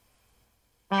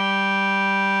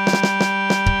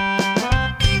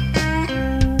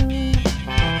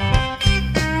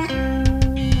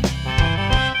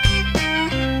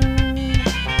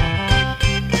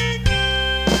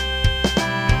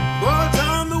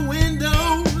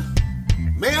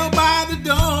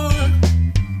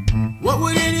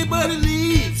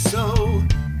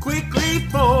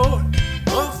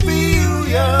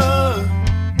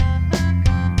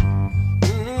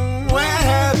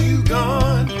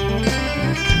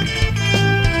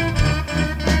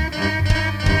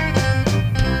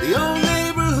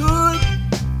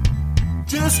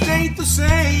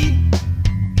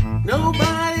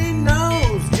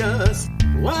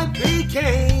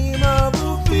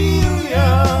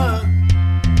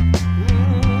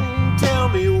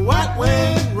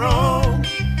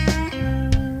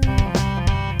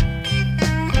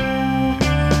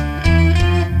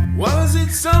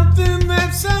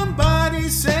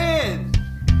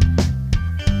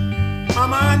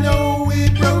Mama, I know we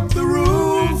broke the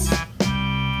rules.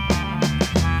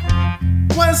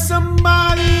 Was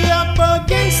somebody up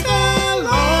against the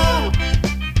law?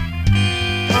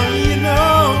 Honey, you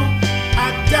know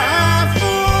I'd die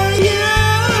for you.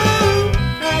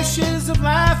 Ashes of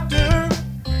laughter,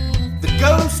 the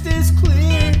ghost is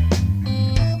clear.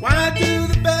 Why do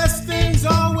the best things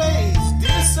always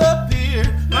disappear?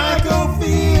 Like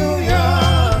Ophelia,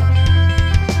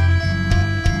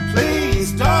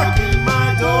 please darken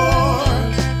my door.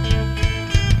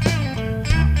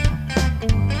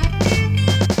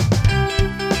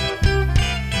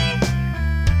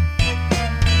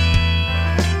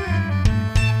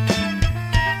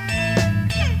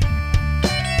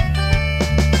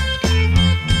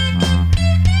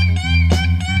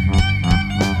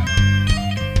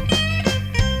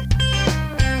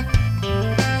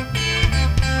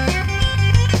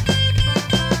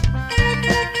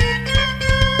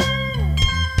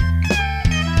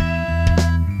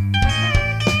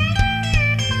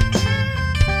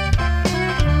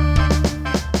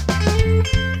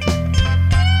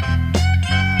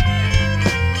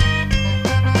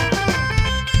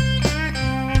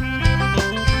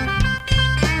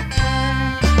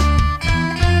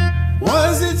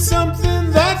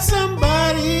 Something that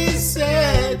somebody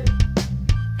said.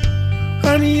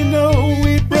 Honey, you know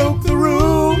we broke the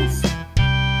rules.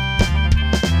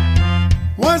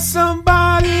 Was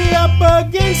somebody up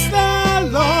against the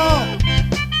law?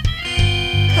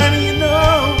 Honey, you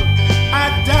know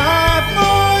I'd die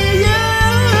for you.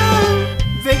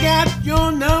 They got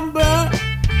your number,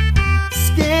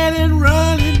 scared and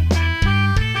running,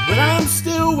 but I'm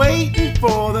still waiting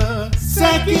for the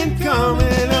second coming.